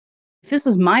this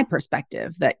is my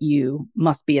perspective that you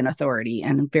must be an authority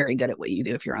and very good at what you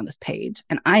do if you're on this page.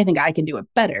 And I think I can do it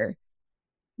better.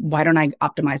 Why don't I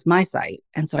optimize my site?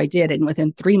 And so I did. And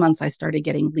within 3 months, I started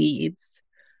getting leads.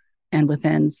 And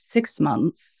within 6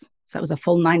 months, so it was a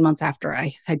full 9 months after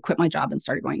I had quit my job and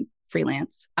started going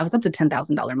freelance, I was up to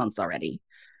 $10,000 months already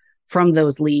from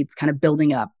those leads kind of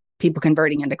building up, people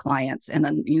converting into clients, and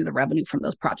then the revenue from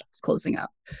those projects closing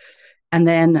up. And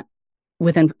then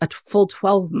within a full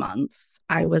 12 months,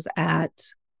 I was at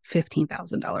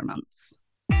 $15,000 months.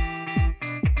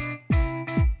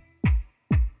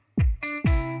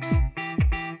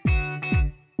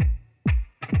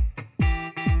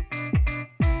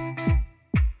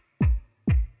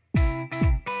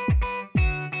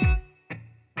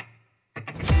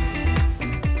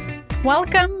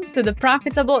 Welcome to the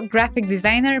Profitable Graphic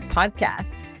Designer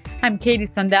podcast. I'm Katie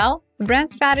Sondel,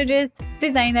 brand strategist,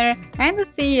 designer, and the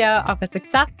CEO of a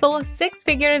successful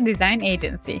six-figure design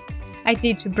agency. I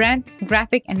teach brand,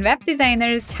 graphic, and web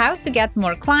designers how to get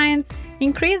more clients,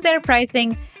 increase their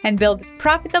pricing, and build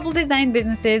profitable design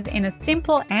businesses in a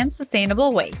simple and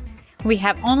sustainable way. We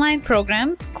have online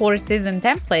programs, courses, and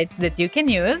templates that you can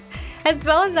use, as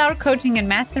well as our coaching and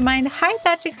mastermind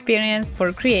high-touch experience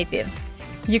for creatives.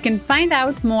 You can find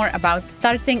out more about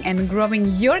starting and growing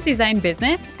your design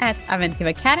business at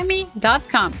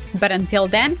aventivacademy.com. But until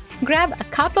then, grab a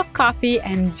cup of coffee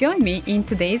and join me in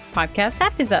today's podcast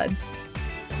episode.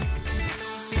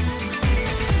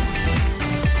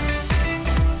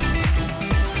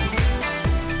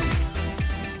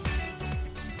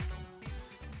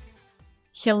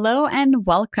 Hello and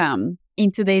welcome. In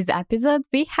today's episode,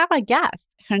 we have a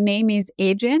guest. Her name is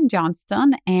Adrienne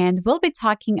Johnston, and we'll be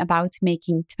talking about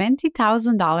making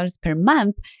 $20,000 per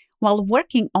month while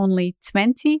working only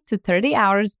 20 to 30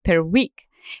 hours per week.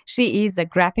 She is a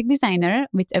graphic designer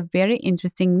with a very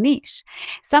interesting niche,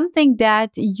 something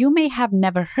that you may have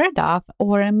never heard of,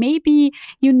 or maybe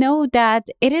you know that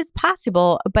it is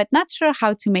possible, but not sure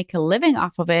how to make a living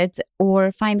off of it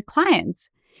or find clients.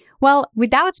 Well,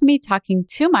 without me talking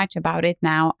too much about it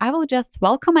now, I will just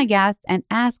welcome my guest and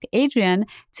ask Adrienne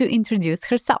to introduce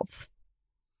herself.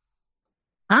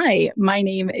 Hi, my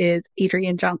name is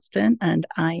Adrienne Johnston, and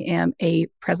I am a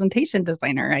presentation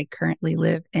designer. I currently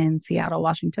live in Seattle,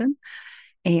 Washington,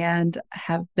 and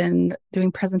have been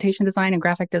doing presentation design and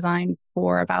graphic design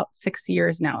for about 6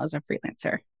 years now as a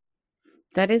freelancer.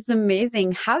 That is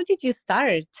amazing. How did you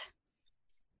start?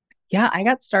 Yeah, I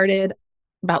got started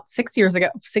about 6 years ago,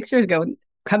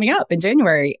 coming up in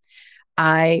January.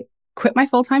 I quit my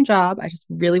full-time job. I just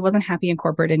really wasn't happy in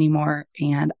corporate anymore.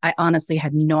 And I honestly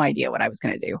had no idea what I was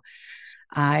going to do.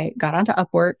 I got onto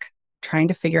Upwork trying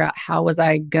to figure out how was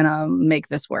I going to make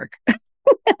this work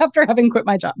after having quit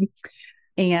my job.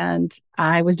 And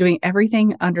I was doing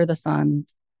everything under the sun,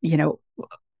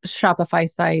 Shopify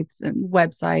sites and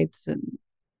websites and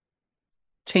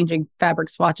changing fabric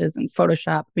swatches and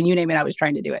Photoshop. I mean, you name it, I was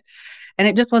trying to do it. And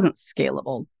it just wasn't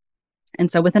scalable. And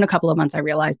so within a couple of months, I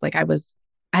realized I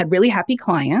had really happy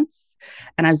clients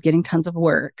and I was getting tons of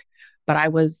work, but I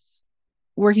was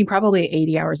working probably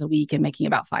 80 hours a week and making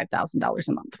about $5,000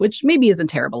 a month, which maybe isn't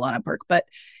terrible on Upwork, but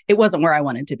it wasn't where I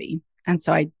wanted to be. And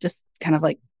so I just kind of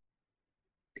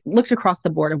looked across the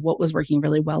board of what was working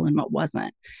really well and what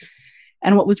wasn't.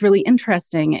 And what was really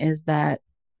interesting is that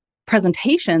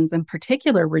presentations in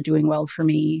particular were doing well for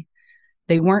me.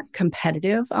 They weren't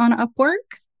competitive on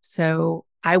Upwork. So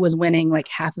I was winning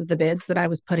half of the bids that I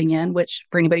was putting in, which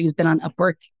for anybody who's been on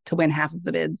Upwork, to win half of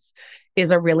the bids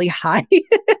is a really high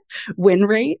win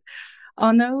rate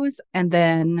on those. And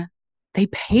then they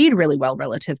paid really well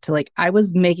relative to I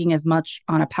was making as much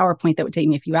on a PowerPoint that would take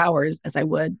me a few hours as I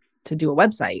would to do a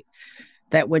website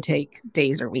that would take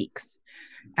days or weeks.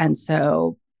 And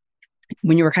so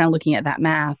when you were kind of looking at that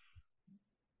math,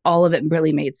 all of it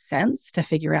really made sense to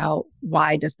figure out,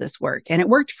 why does this work? And it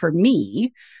worked for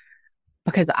me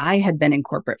because I had been in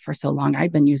corporate for so long.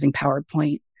 I'd been using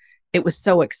PowerPoint. It was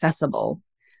so accessible.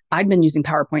 I'd been using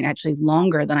PowerPoint actually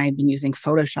longer than I had been using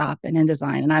Photoshop and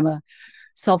InDesign. And I'm a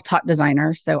self-taught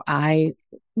designer. So I,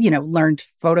 learned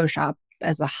Photoshop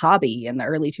as a hobby in the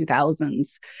early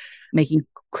 2000s, making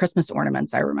Christmas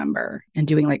ornaments, I remember, and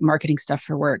doing marketing stuff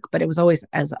for work. But it was always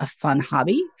as a fun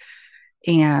hobby.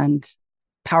 And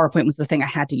PowerPoint was the thing I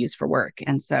had to use for work.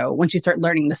 And so once you start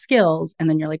learning the skills and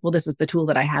then you're well, this is the tool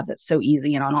that I have that's so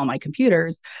easy and on all my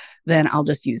computers, then I'll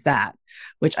just use that,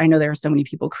 which I know there are so many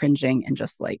people cringing and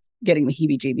just getting the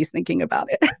heebie-jeebies thinking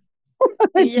about it.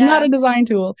 It's not a design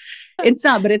tool. It's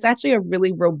not, but it's actually a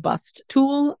really robust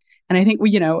tool. And I think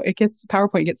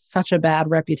PowerPoint gets such a bad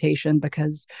reputation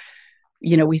because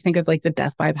We think of like the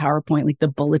death by PowerPoint, like the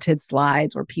bulleted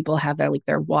slides where people have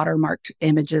their watermarked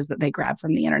images that they grab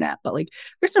from the internet. But like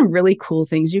there's some really cool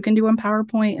things you can do in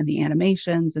PowerPoint and the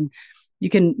animations, and you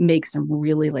can make some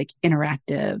really like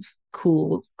interactive,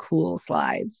 cool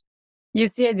slides. You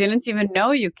see, I didn't even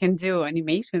know you can do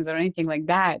animations or anything like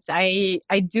that. I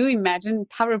do imagine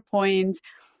PowerPoint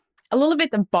a little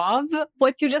bit above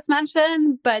what you just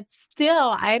mentioned, but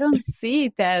still I don't see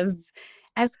it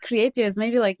as creative as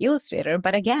maybe like Illustrator.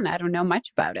 But again, I don't know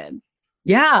much about it.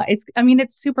 Yeah, it's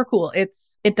super cool. It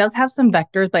does have some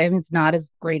vectors, but I mean, it's not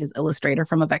as great as Illustrator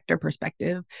from a vector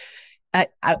perspective.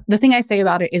 The thing I say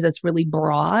about it is it's really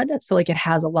broad. So like it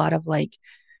has a lot of like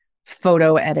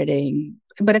photo editing,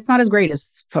 but it's not as great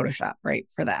as Photoshop, right?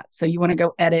 For that. So you want to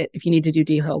go edit. If you need to do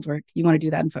detailed work, you want to do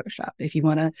that in Photoshop. If you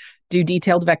want to do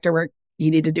detailed vector work,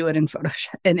 you need to do it in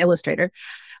Photoshop and Illustrator.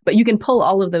 But you can pull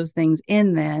all of those things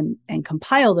in then and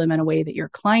compile them in a way that your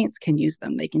clients can use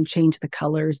them. They can change the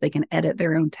colors, they can edit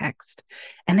their own text.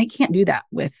 And they can't do that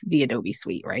with the Adobe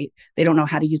suite, right? They don't know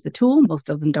how to use the tool. Most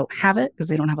of them don't have it because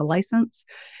they don't have a license.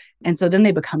 And so then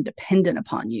they become dependent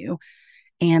upon you.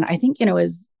 And I think,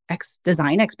 as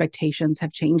design expectations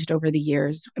have changed over the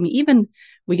years. I mean, even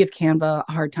we give Canva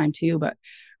a hard time too, but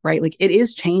right, like it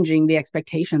is changing the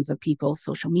expectations of people.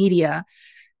 Social media,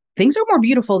 things are more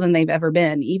beautiful than they've ever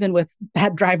been, even with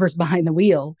bad drivers behind the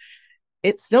wheel.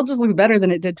 It still just looks better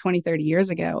than it did 20, 30 years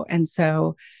ago. And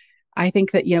so I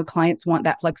think that, clients want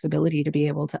that flexibility to be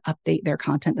able to update their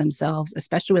content themselves,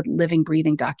 especially with living,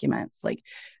 breathing documents like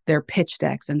their pitch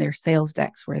decks and their sales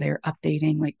decks, where they're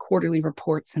updating like quarterly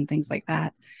reports and things like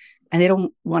that. And they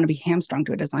don't want to be hamstrung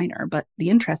to a designer. But the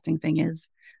interesting thing is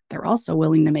they're also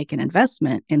willing to make an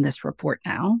investment in this report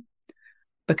now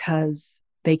because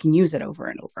they can use it over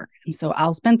and over. And so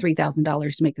I'll spend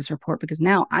 $3,000 to make this report because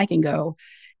now I can go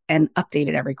and update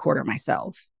it every quarter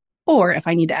myself. Or if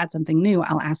I need to add something new,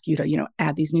 I'll ask you to,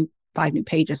 add these 5 new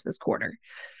pages this quarter.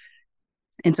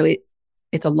 And so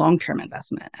it's a long-term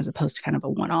investment as opposed to kind of a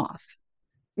one-off.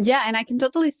 Yeah, and I can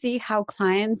totally see how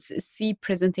clients see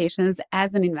presentations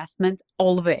as an investment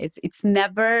always. It's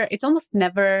almost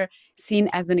never seen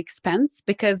as an expense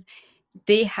because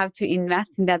they have to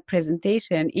invest in that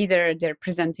presentation. Either they're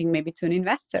presenting maybe to an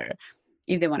investor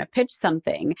if they want to pitch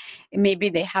something, maybe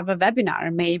they have a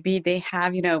webinar, maybe they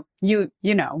have, Yeah.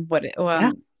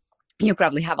 You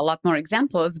probably have a lot more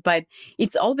examples, but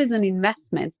it's always an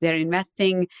investment. They're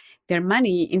investing their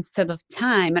money instead of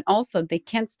time. And also they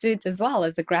can't do it as well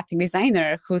as a graphic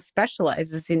designer who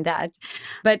specializes in that.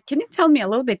 But can you tell me a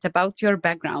little bit about your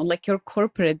background, like your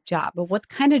corporate job? What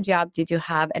kind of job did you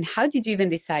have and how did you even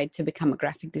decide to become a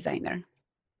graphic designer?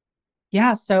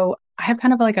 Yeah. So I have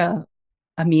kind of like a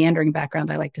meandering background,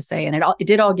 I like to say, and it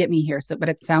did all get me here. So, but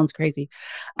it sounds crazy.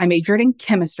 I majored in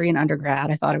chemistry in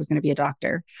undergrad. I thought I was going to be a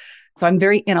doctor. So I'm a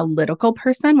very analytical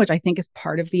person, which I think is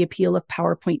part of the appeal of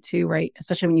PowerPoint too, right?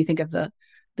 Especially when you think of the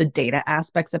data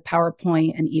aspects of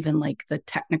PowerPoint and even like the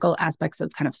technical aspects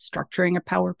of kind of structuring a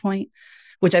PowerPoint,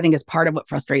 which I think is part of what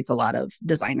frustrates a lot of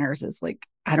designers is like,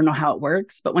 I don't know how it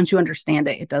works, but once you understand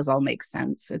it, it does all make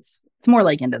sense. It's more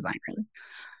like in design, really.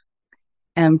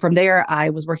 And from there,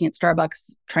 I was working at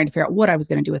Starbucks trying to figure out what I was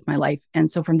going to do with my life.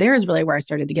 And so from there is really where I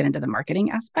started to get into the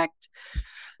marketing aspect.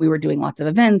 We were doing lots of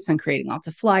events and creating lots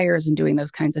of flyers and doing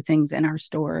those kinds of things in our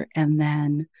store. And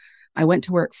then I went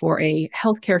to work for a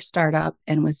healthcare startup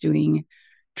and was doing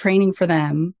training for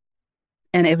them.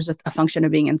 And it was just a function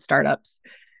of being in startups.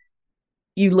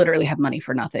 You literally have money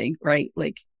for nothing, right?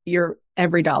 Like your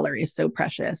every dollar is so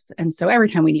precious. And so every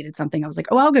time we needed something, I was like,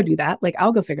 oh, I'll go do that. Like,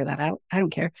 I'll go figure that out. I don't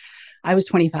care. I was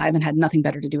 25 and had nothing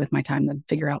better to do with my time than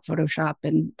figure out Photoshop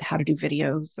and how to do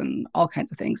videos and all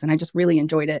kinds of things. And I just really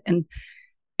enjoyed it. And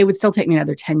it would still take me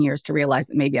another 10 years to realize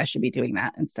that maybe I should be doing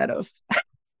that instead of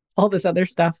all this other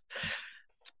stuff.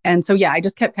 And so, yeah, I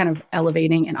just kept kind of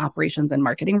elevating in operations and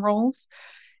marketing roles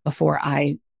before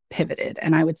I pivoted.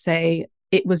 And I would say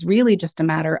it was really just a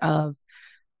matter of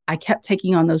I kept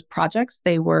taking on those projects.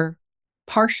 They were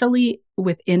partially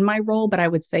within my role, but I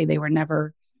would say they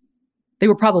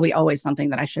were probably always something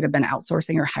that I should have been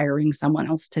outsourcing or hiring someone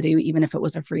else to do, even if it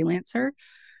was a freelancer.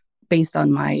 Based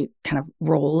on my kind of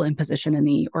role and position in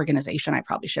the organization, I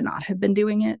probably should not have been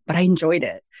doing it, but I enjoyed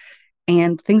it.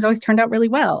 And things always turned out really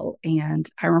well. And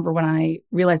I remember when I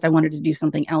realized I wanted to do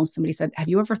something else, somebody said, have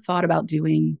you ever thought about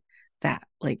doing that?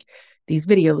 Like, these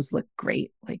videos look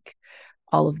great. Like,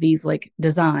 all of these like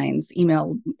designs,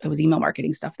 it was email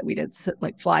marketing stuff that we did,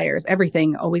 like flyers,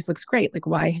 everything always looks great. Like,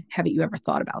 why haven't you ever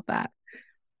thought about that?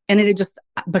 And it had just,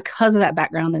 because of that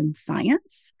background in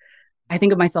science, I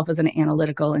think of myself as an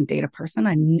analytical and data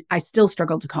person. I still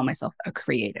struggle to call myself a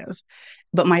creative,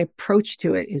 but my approach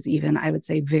to it is even, I would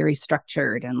say, very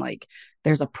structured, and like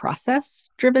there's a process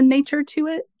driven nature to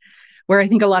it, where I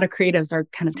think a lot of creatives are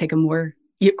kind of take a more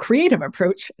creative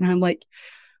approach. And I'm like,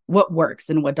 what works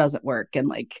and what doesn't work? And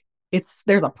like,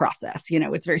 there's a process,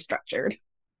 it's very structured.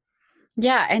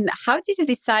 Yeah. And how did you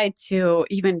decide to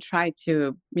even try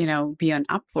to, be on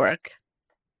Upwork?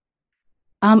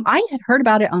 I had heard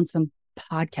about it on some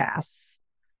podcasts.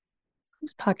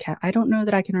 Whose podcast? I don't know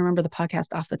that I can remember the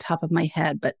podcast off the top of my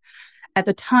head, but at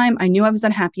the time I knew I was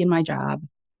unhappy in my job,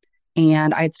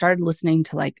 and I had started listening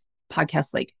to like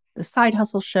podcasts like the Side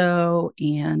Hustle Show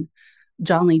and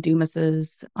John Lee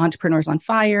Dumas's Entrepreneurs on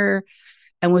Fire,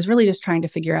 and was really just trying to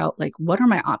figure out like, what are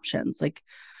my options? Like,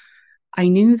 I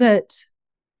knew that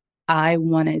I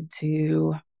wanted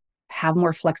to have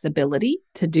more flexibility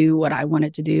to do what I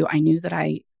wanted to do. I knew that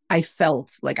I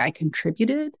felt like I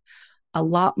contributed a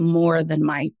lot more than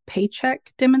my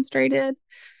paycheck demonstrated.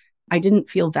 I didn't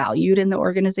feel valued in the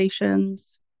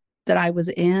organizations that I was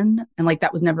in, and like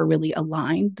that was never really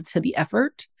aligned to the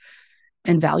effort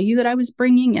and value that I was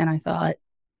bringing. And I thought,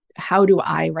 how do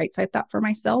I right side that for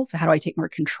myself? How do I take more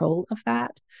control of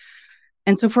that?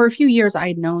 And so for a few years, I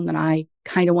had known that I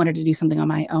kind of wanted to do something on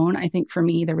my own. I think for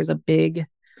me, there was I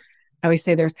always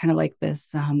say there's kind of like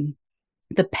this,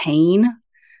 the pain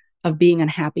of being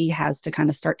unhappy has to kind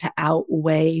of start to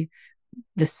outweigh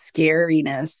the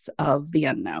scariness of the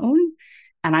unknown.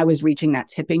 And I was reaching that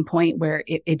tipping point where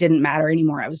it didn't matter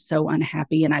anymore. I was so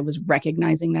unhappy, and I was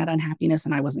recognizing that unhappiness,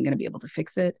 and I wasn't going to be able to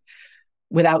fix it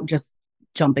without just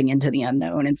jumping into the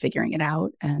unknown and figuring it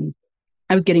out. And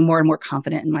I was getting more and more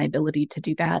confident in my ability to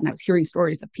do that. And I was hearing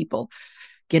stories of people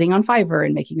getting on Fiverr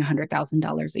and making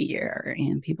 $100,000 a year,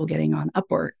 and people getting on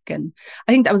Upwork. And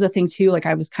I think that was a thing too. Like,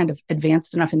 I was kind of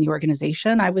advanced enough in the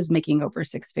organization. I was making over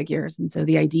six figures. And so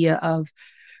the idea of,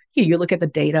 you look at the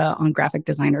data on graphic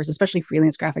designers, especially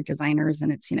freelance graphic designers,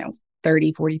 and it's, $30,000,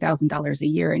 $40,000 a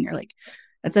year. And you're like,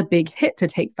 that's a big hit to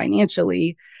take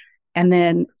financially. And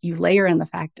then you layer in the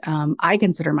fact, I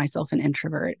consider myself an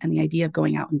introvert, and the idea of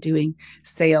going out and doing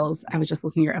sales. I was just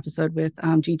listening to your episode with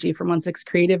Gigi from 16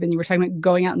 Creative, and you were talking about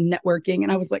going out and networking.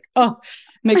 And I was like, oh,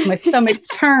 it makes my stomach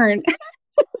turn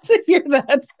to hear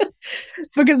that,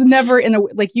 because never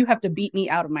like, you have to beat me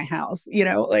out of my house,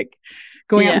 like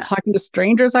going out and talking to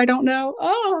strangers I don't know.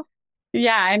 Oh,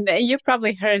 yeah. And you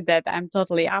probably heard that I'm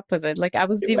totally opposite. Like, I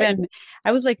was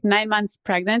like 9 months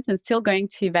pregnant and still going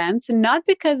to events, and not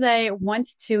because I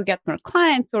wanted to get more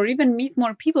clients or even meet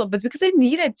more people, but because I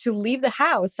needed to leave the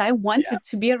house. I wanted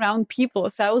to be around people.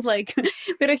 So I was like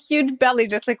with a huge belly,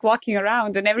 just like walking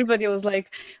around, and everybody was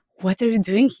like, what are you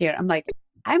doing here? I'm like,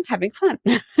 I'm having fun.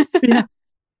 Yeah.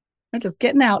 I'm just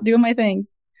getting out, doing my thing.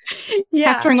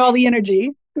 Yeah. Capturing all the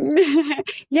energy.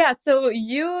 Yeah. So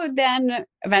you then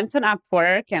went on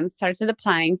Upwork and started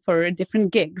applying for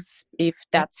different gigs, if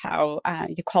that's how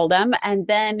you call them. And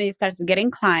then you started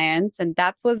getting clients, and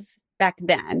that was back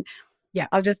then. Yeah.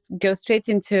 I'll just go straight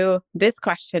into this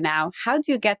question now. How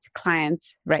do you get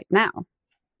clients right now?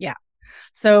 Yeah.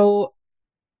 So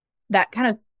that kind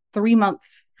of 3-month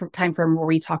time frame where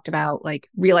we talked about like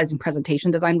realizing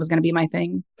presentation design was going to be my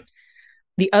thing.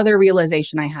 The other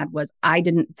realization I had was I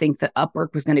didn't think that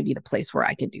Upwork was going to be the place where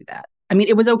I could do that. I mean,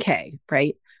 it was okay,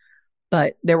 right?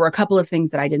 But there were a couple of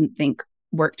things that I didn't think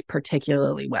worked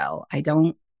particularly well.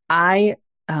 I'm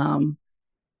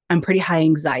pretty high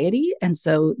anxiety. And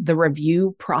so the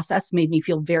review process made me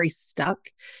feel very stuck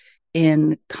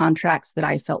in contracts that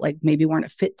I felt like maybe weren't a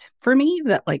fit for me,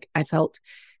 that like I felt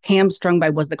hamstrung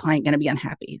by, was the client going to be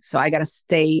unhappy? So I got to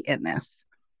stay in this.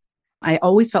 I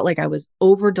always felt like I was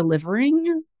over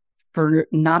delivering for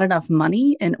not enough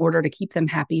money in order to keep them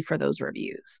happy for those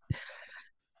reviews.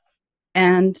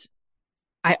 And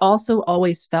I also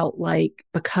always felt like,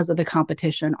 because of the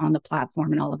competition on the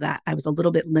platform and all of that, I was a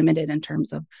little bit limited in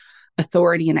terms of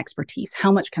authority and expertise.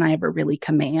 How much can I ever really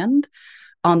command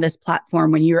on this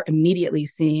platform when you're immediately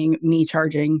seeing me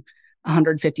charging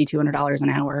 $150, $200 an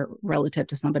hour relative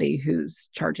to somebody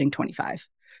who's charging $25?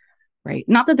 Right.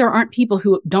 Not that there aren't people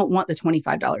who don't want the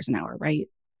 $25 an hour, right?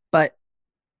 But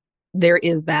there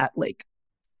is that, like,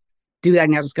 do I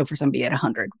now just go for somebody at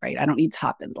 100, right? I don't need to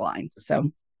hop in the line.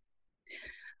 So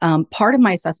part of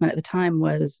my assessment at the time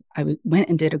was I went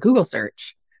and did a Google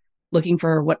search looking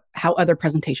for how other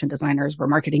presentation designers were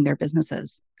marketing their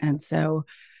businesses. And so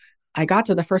I got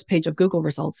to the first page of Google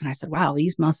results, and I said, wow,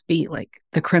 these must be like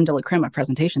the creme de la creme of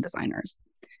presentation designers.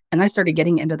 And I started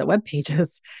getting into the web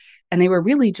pages, and they were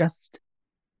really just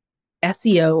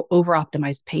SEO over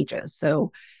optimized pages.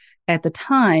 So at the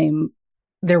time,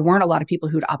 there weren't a lot of people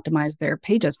who'd optimize their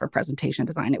pages for presentation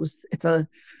design.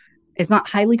 It's not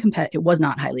highly competitive. It was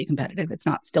not highly competitive. It's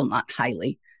not still not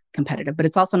highly competitive, but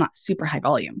it's also not super high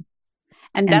volume.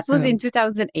 And And that was so, in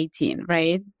 2018,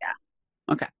 right?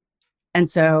 yeah. Okay. And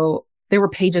so there were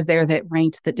pages there that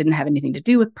ranked that didn't have anything to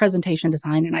do with presentation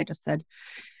design. And I just said,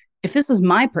 if this is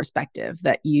my perspective,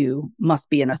 that you must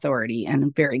be an authority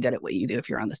and very good at what you do if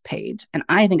you're on this page, and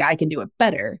I think I can do it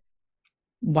better,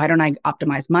 why don't I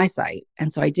optimize my site?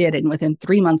 And so I did. And within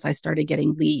 3 months, I started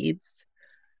getting leads.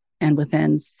 And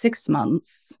within 6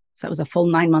 months, so it was a full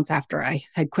 9 months after I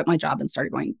had quit my job and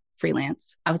started going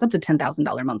freelance, I was up to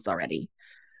 $10,000 months already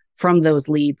from those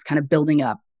leads kind of building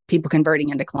up, people converting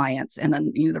into clients, and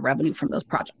then the revenue from those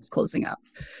projects closing up.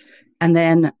 And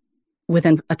then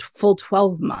within a full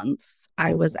 12 months,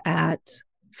 I was at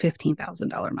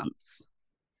 $15,000 months.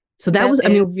 So that was,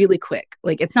 really quick.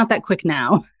 Like, it's not that quick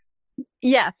now.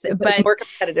 Yes, it's more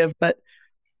competitive, but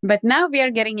now we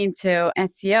are getting into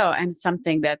SEO, and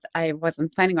something that I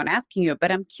wasn't planning on asking you,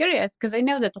 but I'm curious because I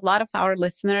know that a lot of our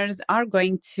listeners are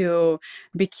going to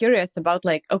be curious about,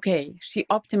 like, okay, she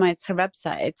optimized her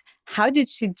website. How did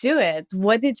she do it?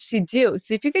 What did she do?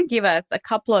 So if you could give us a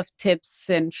couple of tips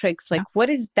and tricks, like what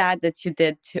is that you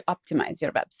did to optimize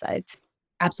your website?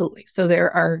 Absolutely. So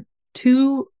there are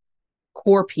two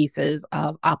core pieces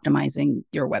of optimizing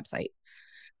your website.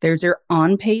 There's your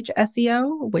on-page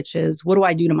SEO, which is what do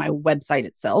I do to my website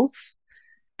itself?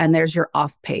 And there's your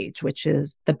off-page, which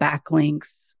is the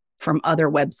backlinks from other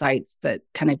websites that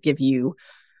kind of give you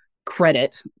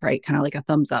credit, right? Kind of like a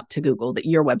thumbs up to Google that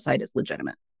your website is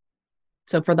legitimate.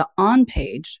 So for the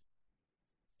on-page,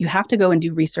 you have to go and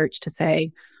do research to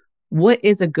say, what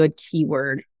is a good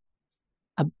keyword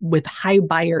with high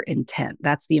buyer intent?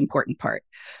 That's the important part.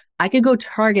 I could go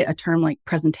target a term like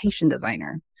presentation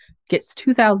designer, gets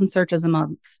 2,000 searches a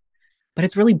month, but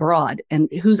it's really broad. And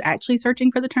who's actually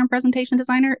searching for the term presentation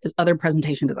designer is other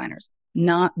presentation designers,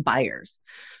 not buyers.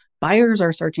 Buyers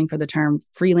are searching for the term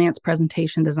freelance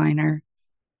presentation designer,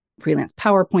 freelance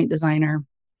PowerPoint designer.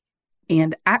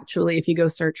 And actually, if you go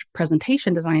search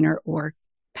presentation designer or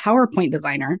PowerPoint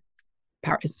designer,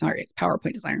 it's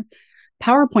PowerPoint designer.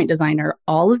 PowerPoint designer,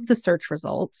 all of the search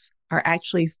results are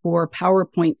actually for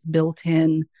PowerPoint's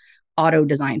built-in auto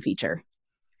design feature.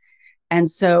 And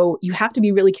so you have to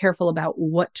be really careful about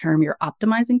what term you're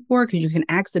optimizing for, because you can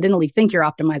accidentally think you're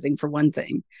optimizing for one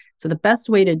thing. So the best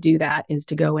way to do that is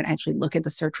to go and actually look at the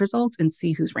search results and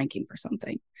see who's ranking for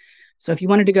something. So if you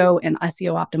wanted to go and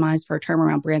SEO optimize for a term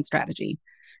around brand strategy,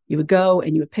 you would go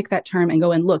and you would pick that term and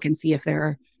go and look and see if there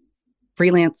are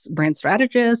freelance brand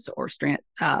strategists or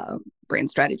brand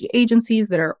strategy agencies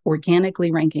that are organically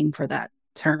ranking for that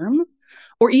term.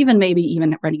 Or even maybe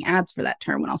even running ads for that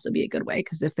term would also be a good way,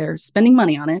 because if they're spending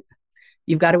money on it,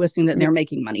 you've got to assume that they're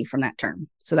making money from that term.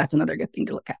 So that's another good thing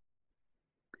to look at.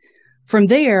 From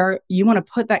there, you want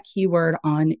to put that keyword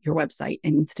on your website.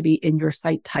 It needs to be in your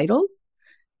site title.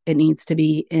 It needs to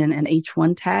be in an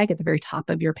H1 tag at the very top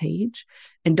of your page.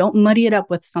 And don't muddy it up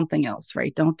with something else,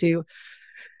 right? Don't do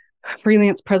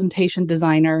freelance presentation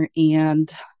designer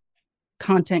and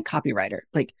content copywriter.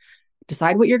 Like,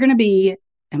 decide what you're going to be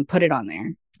and put it on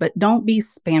there, but don't be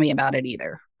spammy about it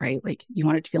either, right? Like, you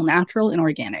want it to feel natural and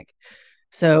organic.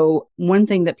 So one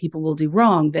thing that people will do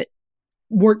wrong that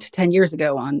worked 10 years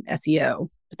ago on SEO,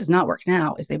 but does not work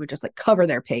now, is they would just like cover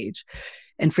their page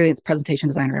and freelance presentation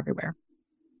designer everywhere.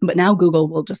 But now Google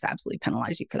will just absolutely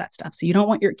penalize you for that stuff. So you don't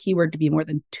want your keyword to be more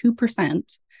than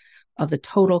 2% of the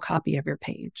total copy of your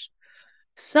page.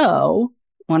 So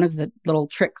one of the little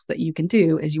tricks that you can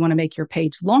do is you want to make your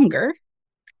page longer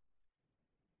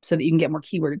so that you can get more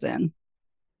keywords in.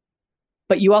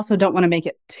 But you also don't want to make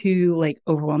it too like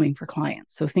overwhelming for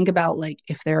clients. So think about like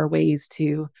if there are ways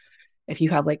to, if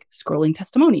you have like scrolling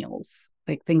testimonials,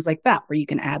 like things like that, where you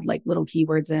can add like little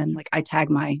keywords in. Like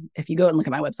if you go and look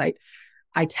at my website,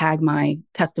 I tag my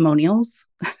testimonials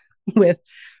with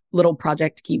little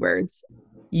project keywords.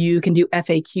 You can do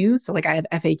FAQs. So like I have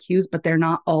FAQs, but they're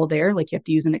not all there. Like you have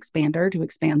to use an expander to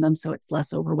expand them so it's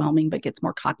less overwhelming, but gets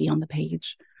more copy on the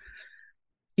page.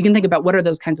 You can think about what are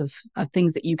those kinds of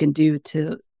things that you can do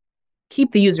to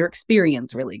keep the user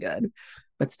experience really good,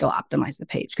 but still optimize the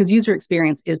page, because user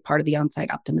experience is part of the on-site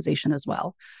optimization as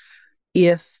well.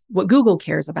 If what Google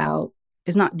cares about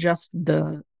is not just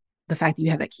the fact that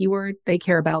you have that keyword, they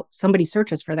care about somebody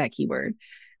searches for that keyword.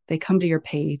 They come to your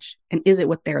page, and is it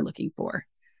what they're looking for?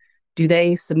 Do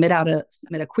they submit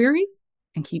a query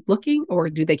and keep looking, or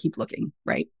do they keep looking,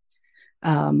 right?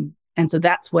 And so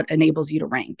that's what enables you to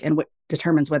rank and what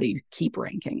determines whether you keep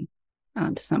ranking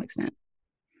to some extent.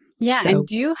 Yeah. And So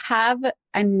do you have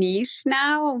a niche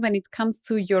now when it comes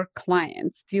to your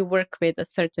clients? Do you work with a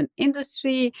certain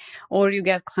industry or you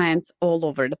get clients all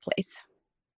over the place?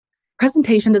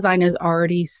 presentation design is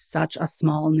already such a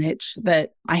small niche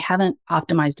that I haven't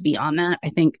optimized beyond that. I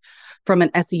think from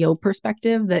an SEO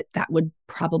perspective, that would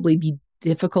probably be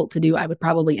difficult to do. I would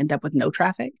probably end up with no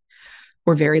traffic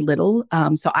or very little.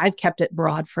 So I've kept it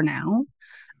broad for now.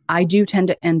 I do tend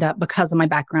to end up, because of my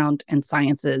background in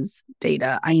sciences,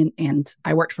 data, and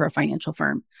I worked for a financial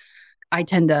firm. I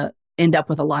tend to end up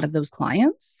with a lot of those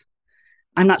clients.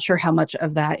 I'm not sure how much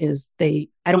of that is I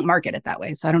don't market it that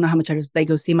way. So I don't know how much they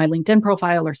go see my LinkedIn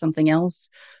profile or something else,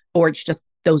 or it's just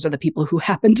those are the people who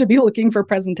happen to be looking for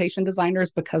presentation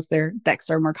designers because their decks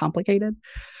are more complicated.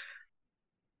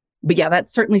 But yeah,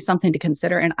 that's certainly something to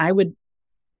consider. And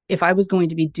if I was going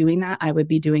to be doing that, I would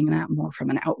be doing that more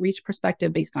from an outreach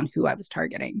perspective based on who I was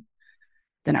targeting.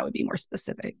 Then I would be more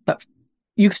specific. But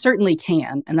you certainly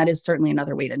can. And that is certainly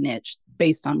another way to niche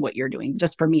based on what you're doing.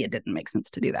 Just for me, it didn't make sense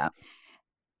to do that.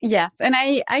 Yes, and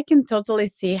I can totally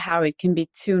see how it can be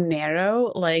too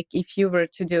narrow. Like if you were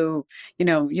to do,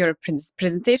 you're a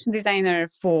presentation designer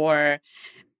for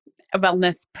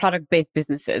wellness product-based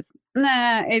businesses.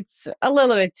 Nah, it's a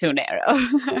little bit too narrow.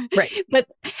 Right. But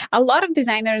a lot of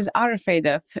designers are afraid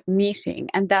of niching,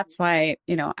 and that's why,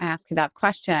 I ask you that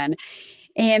question.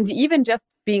 And even just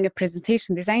being a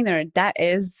presentation designer, that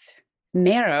is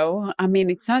narrow. I mean,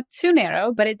 it's not too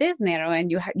narrow, but it is narrow, and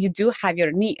you do have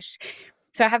your niche.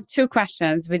 So I have two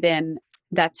questions within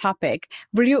that topic.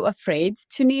 Were you afraid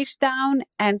to niche down?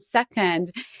 And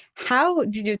second, how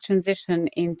did you transition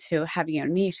into having your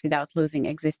niche without losing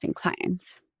existing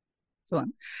clients? So,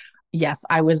 yes,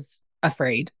 I was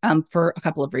afraid for a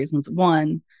couple of reasons.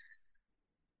 One,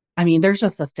 I mean, there's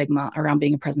just a stigma around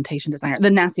being a presentation designer. The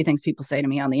nasty things people say to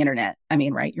me on the internet. I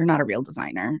mean, right, you're not a real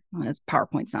designer.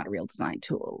 PowerPoint's not a real design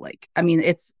tool. Like, I mean,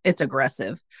 it's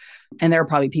aggressive. And there are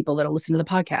probably people that'll listen to the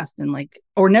podcast and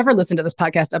or never listen to this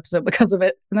podcast episode because of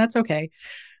it. And that's okay.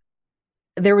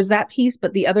 There was that piece,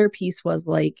 but the other piece was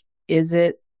like, is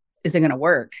it going to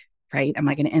work? Right? Am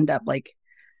I going to end up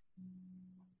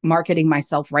marketing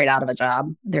myself right out of a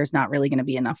job? There's not really going to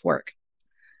be enough work.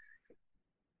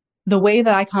 The way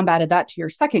that I combated that, to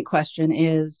your second question,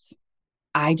 is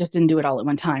I just didn't do it all at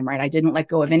one time, right? I didn't let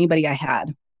go of anybody I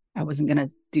had. I wasn't going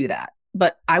to do that.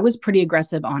 But I was pretty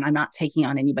aggressive on I'm not taking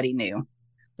on anybody new.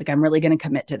 Like, I'm really going to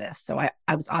commit to this. So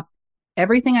I was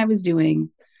everything I was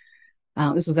doing.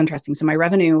 This was interesting. So my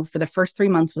revenue for the first 3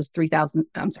 months was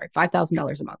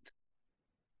 $5,000 a month.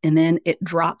 And then it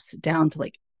drops down to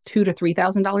like $2,000 to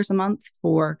 $3,000 a month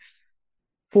for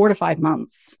 4 to 5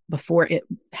 months before it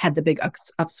had the big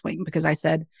upswing, because I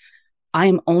said, I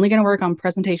am only going to work on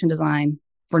presentation design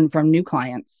from new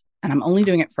clients. And I'm only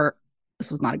doing it this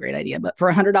was not a great idea, but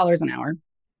for $100 an hour.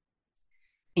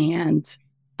 And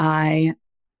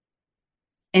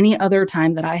any other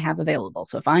time that I have available.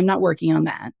 So if I'm not working on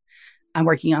that, I'm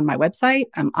working on my website,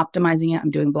 I'm optimizing it, I'm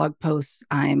doing blog posts,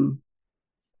 I'm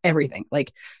everything.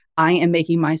 Like, I am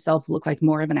making myself look like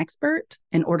more of an expert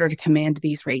in order to command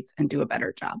these rates and do a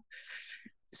better job.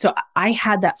 So I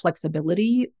had that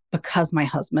flexibility because my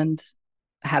husband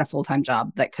had a full-time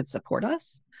job that could support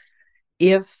us.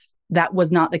 If that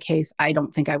was not the case, I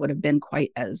don't think I would have been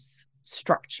quite as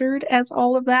structured as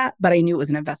all of that, but I knew it was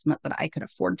an investment that I could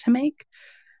afford to make.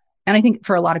 And I think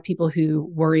for a lot of people who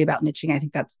worry about niching, I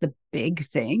think that's the big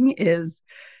thing, is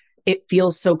it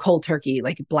feels so cold turkey,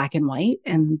 like black and white.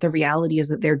 And the reality is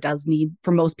that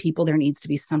for most people, there needs to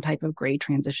be some type of gray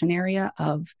transition area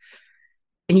and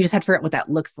you just have to figure out what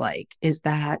that looks like. Is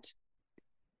that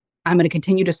I'm going to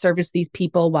continue to service these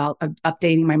people while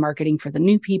updating my marketing for the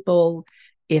new people?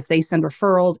 If they send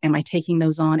referrals, am I taking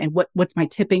those on? And what's my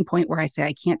tipping point where I say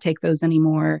I can't take those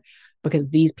anymore because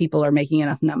these people are making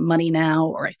enough money now,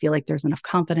 or I feel like there's enough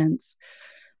confidence?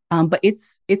 But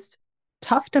it's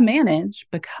tough to manage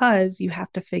because you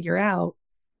have to figure out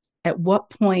at what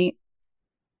point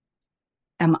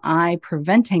am I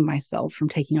preventing myself from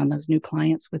taking on those new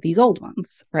clients with these old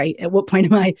ones, right? At what point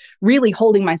am I really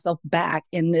holding myself back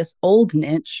in this old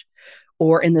niche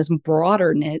or in this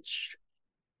broader niche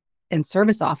and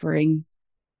service offering,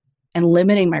 and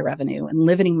limiting my revenue and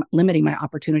limiting my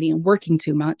opportunity and working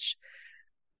too much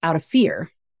out of fear,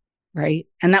 right?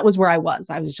 And that was where I was.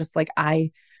 I was just like,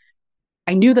 I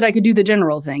knew that I could do the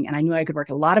general thing, and I knew I could work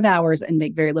a lot of hours and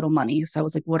make very little money. So I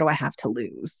was like, what do I have to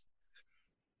lose?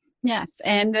 Yes.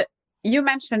 And you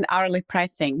mentioned hourly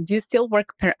pricing. Do you still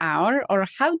work per hour, or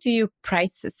how do you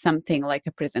price something like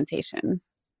a presentation?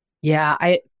 Yeah,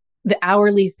 the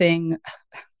hourly thing,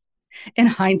 in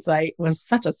hindsight was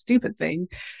such a stupid thing.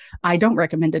 I don't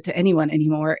recommend it to anyone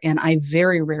anymore, and I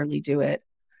very rarely do it.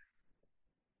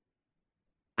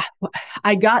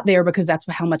 I got there because that's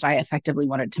how much I effectively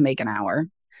wanted to make an hour.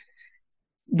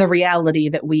 The reality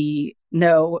that we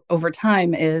know over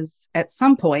time is at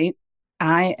some point,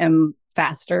 I am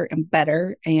faster and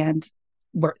better, and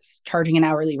we're charging an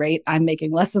hourly rate. I'm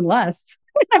making less and less,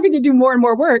 having to do more and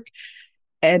more work,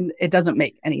 and it doesn't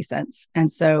make any sense.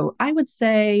 And so I would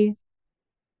say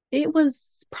it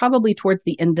was probably towards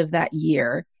the end of that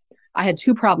year. I had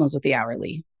two problems with the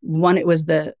hourly. One, it was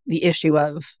the issue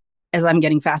of as I'm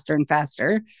getting faster and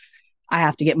faster, I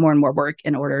have to get more and more work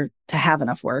in order to have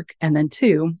enough work. And then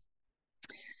two,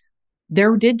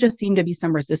 there did just seem to be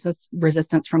some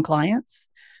resistance from clients,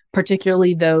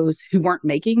 particularly those who weren't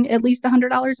making at least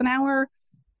 $100 an hour,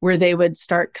 where they would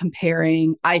start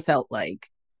comparing, I felt like,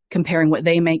 comparing what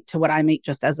they make to what I make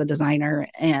just as a designer.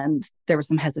 And there was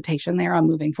some hesitation there on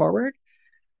moving forward.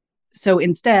 So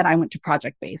instead, I went to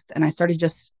project-based, and I started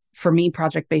just, for me,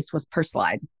 project-based was per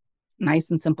slide,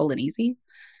 nice and simple and easy.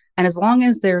 And as long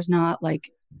as there's not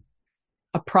like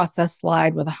a process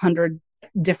slide with 100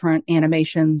 different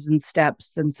animations and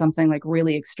steps and something like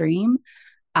really extreme,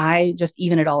 I just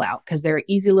even it all out because they're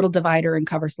easy little divider and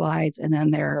cover slides. And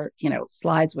then there are,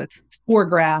 slides with 4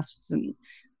 graphs and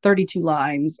 32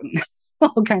 lines and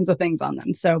all kinds of things on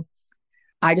them. So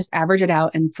I just average it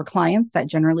out. And for clients, that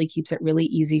generally keeps it really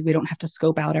easy. We don't have to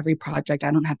scope out every project.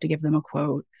 I don't have to give them a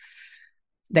quote.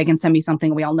 They can send me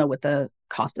something. We all know what the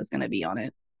cost is going to be on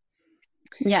it.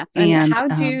 Yes. And how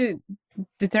do you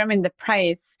determine the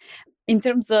price in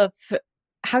terms of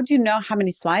how do you know how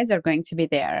many slides are going to be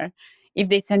there? If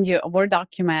they send you a Word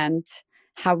document,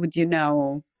 how would you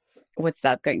know what's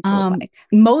that going to look like?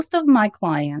 Most of my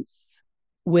clients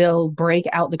will break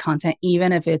out the content,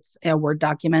 even if it's a Word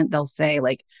document. They'll say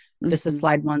like, this is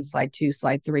slide 1, slide 2,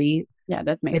 slide 3. Yeah,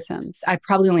 that makes sense. I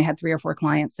probably only had 3 or 4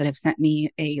 clients that have sent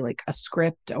me a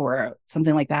script or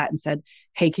something like that and said,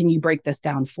 hey, can you break this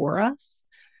down for us?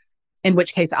 In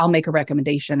which case I'll make a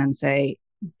recommendation and say,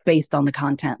 based on the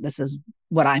content, this is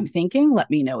what I'm thinking. Let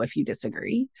me know if you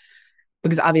disagree.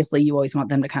 Because obviously you always want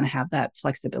them to kind of have that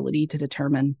flexibility to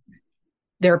determine.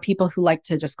 There are people who like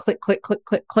to just click, click, click,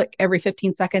 click, click every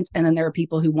 15 seconds. And then there are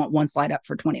people who want one slide up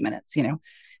for 20 minutes.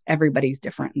 Everybody's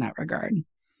different in that regard.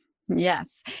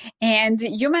 Yes. And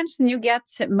you mentioned you get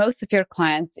most of your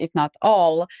clients, if not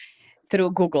all,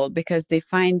 through Google because they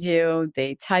find you,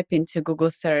 they type into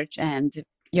Google search and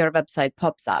your website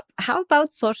pops up. How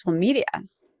about social media?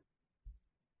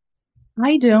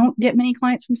 I don't get many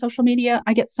clients from social media.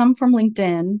 I get some from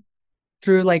LinkedIn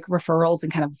through like referrals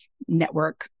and kind of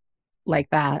network like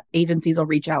that. Agencies will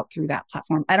reach out through that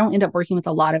platform. I don't end up working with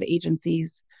a lot of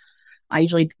agencies. I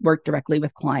usually work directly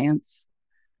with clients.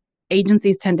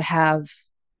 Agencies tend to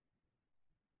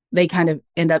they kind of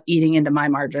end up eating into my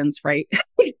margins, right?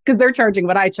 Because they're charging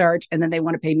what I charge and then they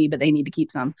want to pay me, but they need to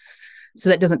keep some. So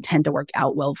that doesn't tend to work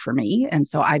out well for me. And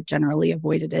so I've generally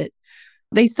avoided it.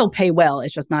 They still pay well.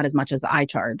 It's just not as much as I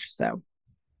charge.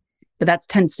 But that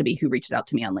tends to be who reaches out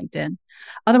to me on LinkedIn.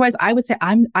 Otherwise, I would say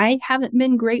I haven't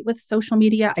been great with social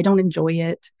media. I don't enjoy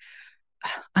it.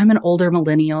 I'm an older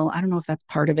millennial. I don't know if that's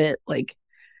part of it. Like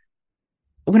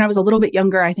when I was a little bit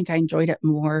younger, I think I enjoyed it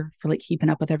more for like keeping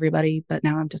up with everybody, but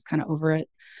now I'm just kind of over it.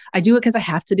 I do it because I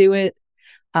have to do it.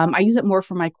 I use it more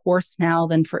for my course now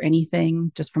than for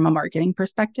anything, just from a marketing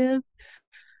perspective.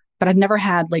 But I've never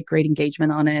had like great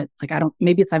engagement on it. Like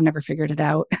maybe I've never figured it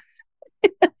out.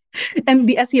 And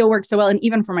the SEO works so well. And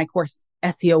even for my course,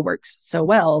 SEO works so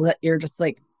well that you're just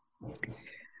like,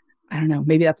 I don't know,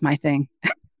 maybe that's my thing.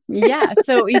 Yeah.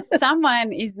 So if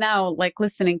someone is now like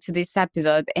listening to this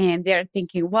episode and they're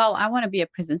thinking, well, I want to be a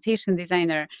presentation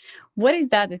designer, what is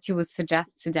that you would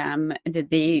suggest to them that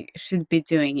they should be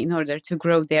doing in order to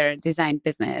grow their design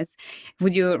business?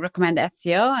 Would you recommend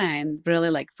SEO and really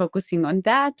like focusing on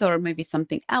that, or maybe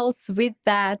something else with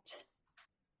that?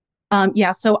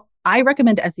 Yeah. So I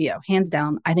recommend SEO hands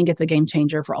down. I think it's a game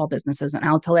changer for all businesses. And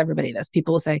I'll tell everybody this.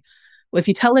 People will say, well, if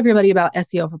you tell everybody about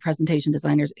SEO for presentation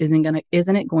designers, isn't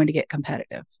it going to get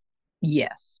competitive?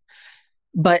 Yes.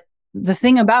 But the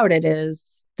thing about it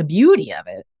is, the beauty of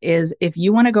it is if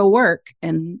you want to go work,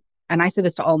 and I say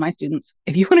this to all my students,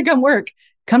 if you want to come work,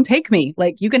 come take me.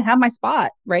 Like you can have my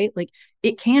spot, right? Like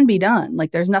it can be done.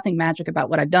 Like there's nothing magic about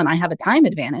what I've done. I have a time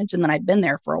advantage and then I've been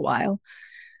there for a while,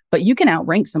 but you can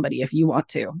outrank somebody if you want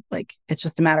to. Like it's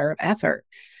just a matter of effort.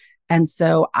 And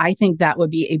so I think that would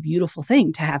be a beautiful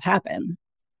thing to have happen.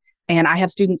 And I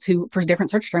have students who, for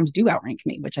different search terms, do outrank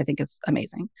me, which I think is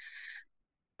amazing.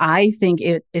 I think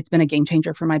it's been a game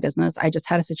changer for my business. I just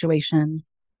had a situation,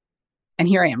 And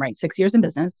here I am, right? 6 years in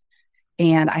business.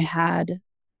 And I had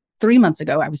 3 months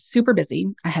ago, I was super busy.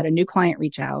 I had a new client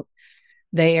reach out.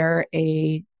 They are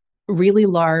a really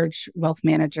large wealth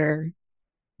manager,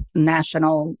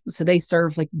 national. So they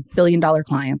serve like $1 billion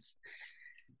clients.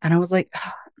 And I was like,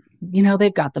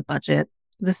 they've got the budget.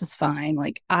 This is fine.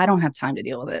 Like, I don't have time to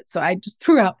deal with it. So I just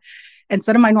threw out,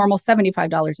 instead of my normal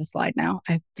 $75 a slide now,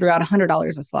 I threw out $100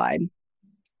 a slide.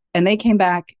 And they came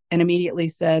back and immediately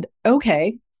said,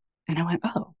 okay. And I went,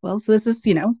 oh, well, so this is,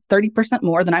 30%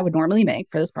 more than I would normally make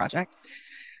for this project.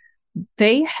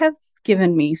 They have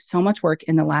given me so much work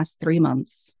in the last 3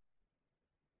 months.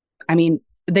 I mean,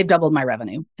 they've doubled my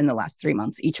revenue in the last 3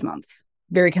 months, each month,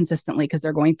 very consistently, because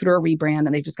they're going through a rebrand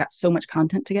and they've just got so much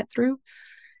content to get through.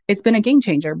 It's been a game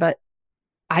changer, but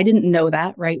I didn't know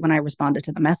that right when I responded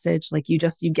to the message. Like, you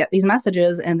get these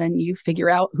messages and then you figure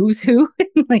out who's who,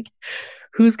 like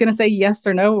who's going to say yes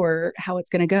or no, or how it's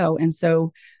going to go. And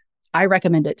so I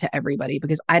recommend it to everybody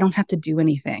because I don't have to do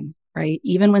anything, right?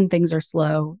 Even when things are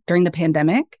slow during the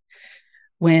pandemic,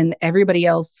 when everybody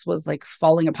else was like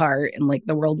falling apart and like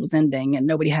the world was ending and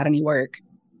nobody had any work,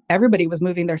 everybody was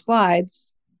moving their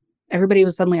slides. Everybody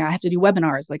was suddenly, I have to do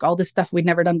webinars, like all this stuff we'd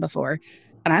never done before.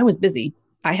 And I was busy.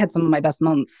 I had some of my best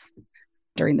months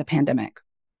during the pandemic.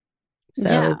 So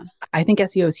Yeah. I think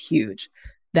SEO is huge.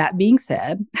 That being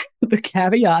said, the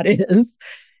caveat is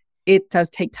it does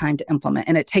take time to implement,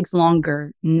 and it takes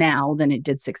longer now than it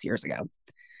did 6 years ago.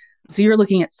 So you're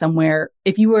looking at somewhere,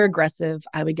 if you were aggressive,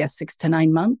 I would guess 6 to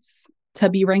 9 months to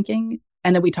be ranking.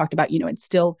 And then we talked about, it's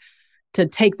still to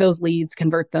take those leads,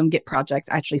 convert them, get projects,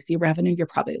 actually see revenue. You're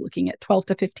probably looking at 12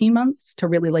 to 15 months to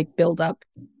really like build up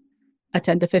a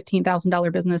 $10,000 to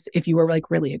 $15,000 business if you were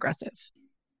like really aggressive.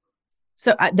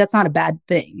 So that's not a bad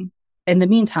thing. In the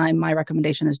meantime, my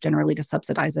recommendation is generally to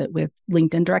subsidize it with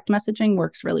LinkedIn direct messaging.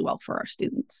 Works really well for our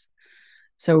students.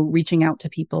 So reaching out to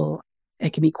people,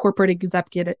 it can be corporate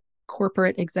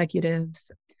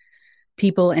executives,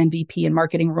 people in VP and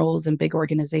marketing roles in big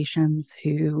organizations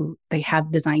who they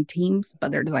have design teams,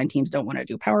 but their design teams don't want to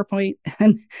do PowerPoint.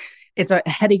 And it's a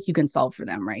headache you can solve for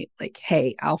them, right? Like,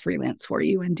 hey, I'll freelance for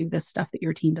you and do this stuff that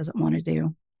your team doesn't want to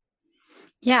do.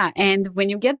 Yeah. And when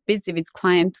you get busy with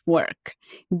client work,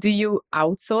 do you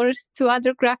outsource to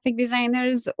other graphic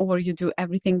designers or you do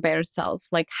everything by yourself?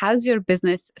 Like, how's your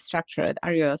business structured?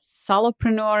 Are you a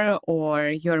solopreneur or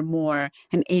you're more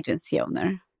an agency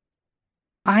owner?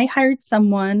 I hired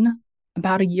someone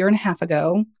about a year and a half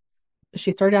ago.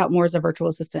 She started out more as a virtual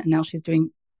assistant, and now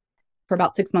for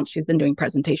about 6 months, she's been doing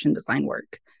presentation design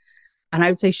work. And I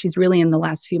would say she's really in the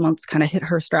last few months kind of hit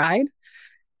her stride.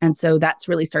 And so that's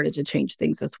really started to change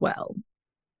things as well.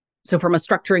 So from a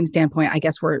structuring standpoint, I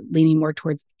guess we're leaning more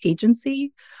towards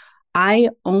agency. I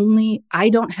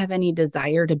don't have any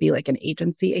desire to be like an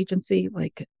agency.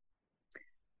 Like,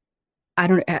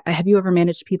 have you ever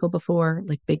managed people before,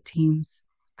 like big teams?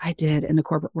 I did in the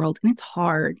corporate world, and it's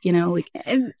hard, like.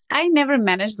 And I never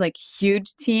managed like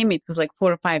huge team. It was like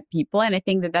 4 or 5 people. And I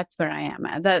think that that's where I am.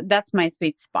 That's my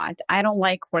sweet spot. I don't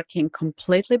like working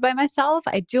completely by myself.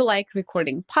 I do like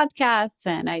recording podcasts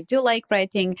and I do like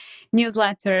writing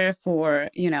newsletter for,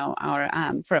 our,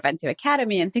 for Eventive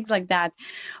Academy and things like that.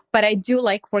 But I do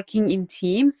like working in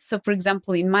teams. So for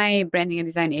example, in my branding and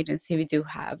design agency, we do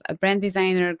have a brand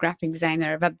designer, graphic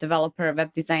designer, web developer,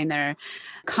 web designer,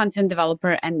 content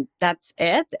developer, and that's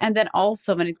it. And then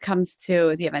also when it comes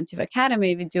to the Eventive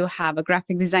Academy, we do have a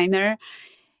graphic designer.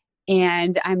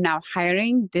 And I'm now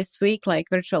hiring this week, like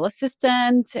virtual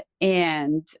assistant.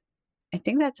 And I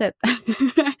think that's it. So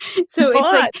It's a it's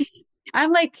lot. like,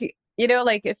 I'm like,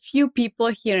 like a few people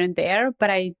here and there, but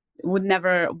I would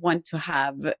never want to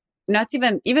have not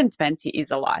even 20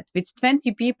 is a lot. With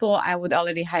 20 people, I would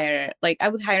already hire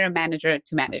a manager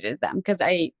to manage them because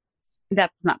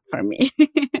that's not for me.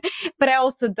 But I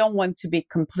also don't want to be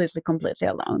completely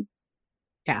alone.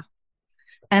 Yeah.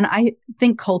 And I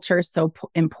think culture is so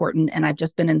important. And I've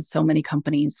just been in so many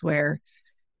companies where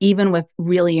even with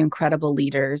really incredible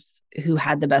leaders who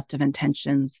had the best of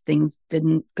intentions, things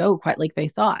didn't go quite like they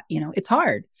thought. It's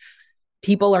hard.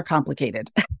 People are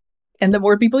complicated. And the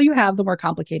more people you have, the more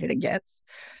complicated it gets.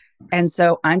 And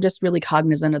so I'm just really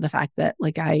cognizant of the fact that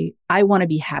like I want to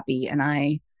be happy, and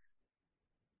I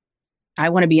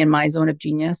want to be in my zone of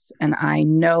genius. And I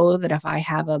know that if I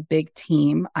have a big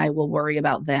team, I will worry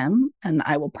about them and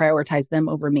I will prioritize them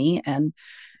over me. And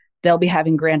they'll be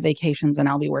having grand vacations and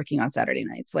I'll be working on Saturday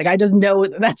nights. Like, I just know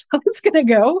that that's how it's going to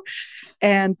go.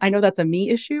 And I know that's a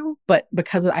me issue, but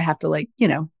because I have to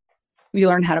you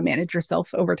learn how to manage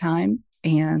yourself over time.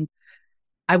 And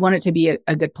I want it to be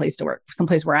a good place to work,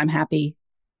 someplace where I'm happy,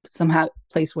 somehow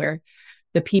place where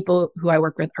The people who I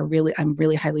work with I'm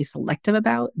really highly selective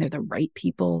about. They're the right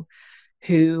people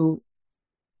who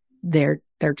they're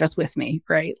just with me,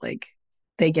 right? Like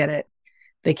they get it.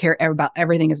 They care about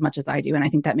everything as much as I do. And I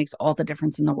think that makes all the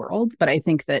difference in the world. But I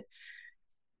think that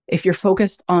if you're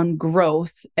focused on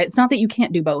growth, it's not that you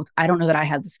can't do both. I don't know that I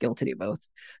have the skill to do both.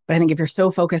 But I think if you're so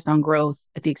focused on growth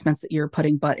at the expense that you're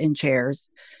putting butts in chairs,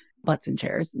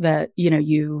 that,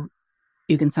 you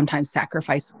can sometimes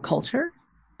sacrifice culture.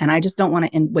 And I just don't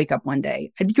want to wake up one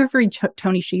day. Did you ever read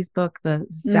Tony Hsieh's book, The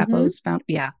Zappos Found?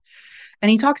 Yeah. And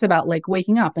he talks about like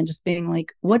waking up and just being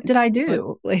like, what did I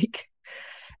do? Like,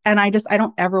 and I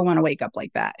don't ever want to wake up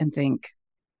like that and think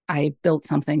I built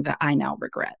something that I now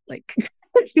regret. Like,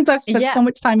 because I've spent so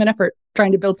much time and effort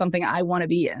trying to build something I want to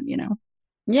be in,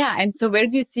 Yeah. And so where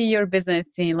do you see your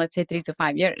business in, let's say, 3 to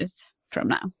 5 years from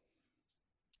now?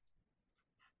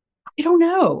 I don't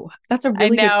know. That's a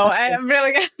really good question. I'm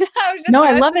really good.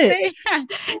 I love it.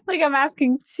 Like I'm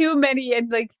asking too many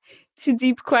and like too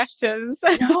deep questions.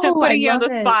 No, putting you on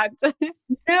the spot.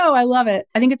 No, I love it.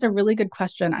 I think it's a really good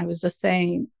question. I was just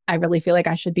saying, I really feel like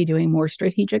I should be doing more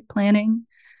strategic planning.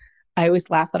 I always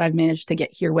laugh that I've managed to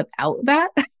get here without that.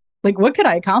 Like, what could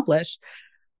I accomplish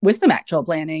with some actual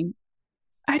planning?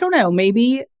 I don't know.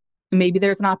 Maybe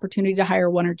there's an opportunity to hire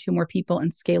 1 or 2 more people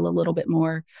and scale a little bit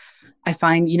more. I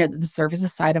find, the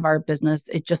services side of our business,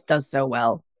 it just does so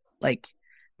well. Like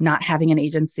not having an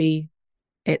agency,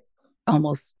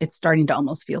 it's starting to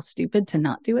almost feel stupid to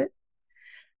not do it.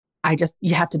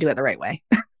 You have to do it the right way.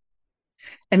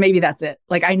 And maybe that's it.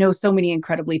 Like I know so many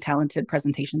incredibly talented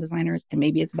presentation designers, and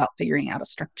maybe it's about figuring out a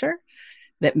structure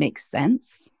that makes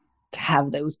sense to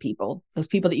have those people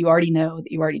that you already know,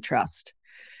 that you already trust,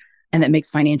 and that makes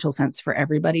financial sense for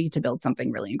everybody to build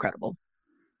something really incredible.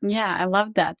 Yeah, I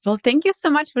love that. Well, thank you so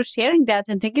much for sharing that.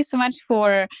 And thank you so much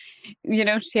for,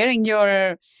 sharing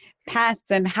your past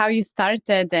and how you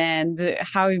started and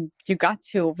how you got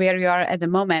to where you are at the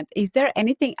moment. Is there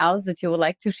anything else that you would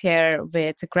like to share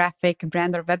with graphic,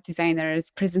 brand or web designers,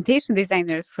 presentation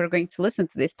designers who are going to listen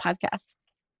to this podcast?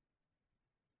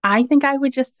 I think I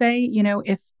would just say,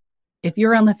 if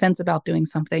you're on the fence about doing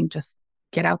something, just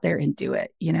get out there and do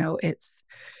it. It's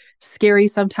scary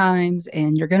sometimes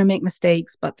and you're going to make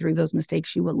mistakes, but through those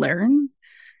mistakes you will learn.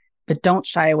 But don't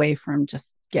shy away from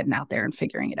just getting out there and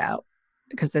figuring it out,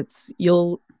 because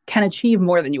you can achieve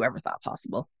more than you ever thought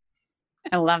possible.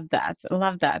 I love that. I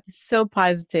love that. So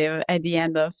positive for the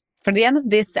end of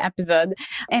this episode.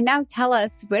 And now tell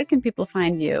us, where can people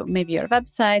find you? Maybe your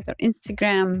website or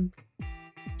Instagram?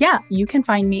 Yeah, you can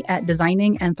find me at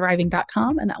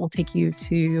designingandthriving.com, and that will take you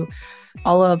to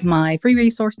all of my free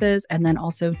resources and then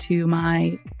also to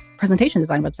my presentation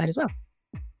design website as well.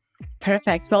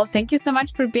 Perfect. Well, thank you so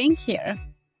much for being here.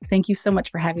 Thank you so much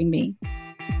for having me.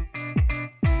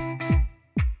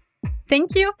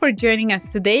 Thank you for joining us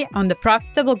today on The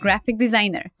Profitable Graphic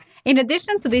Designer. In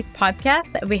addition to this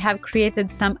podcast, we have created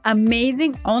some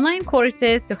amazing online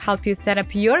courses to help you set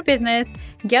up your business,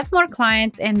 get more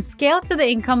clients, and scale to the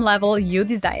income level you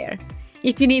desire.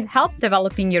 If you need help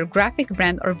developing your graphic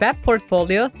brand or web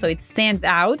portfolio so it stands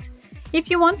out,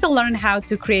 if you want to learn how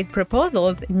to create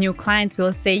proposals new clients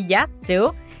will say yes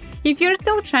to, if you're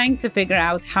still trying to figure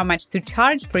out how much to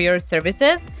charge for your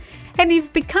services, and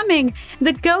if becoming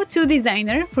the go-to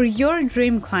designer for your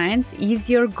dream clients is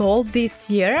your goal this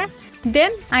year,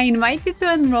 then I invite you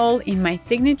to enroll in my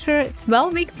signature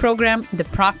 12-week program, The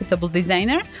Profitable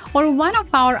Designer, or one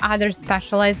of our other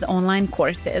specialized online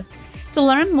courses. To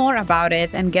learn more about it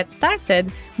and get started,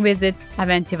 visit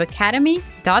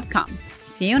aventivacademy.com.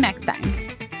 See you next time.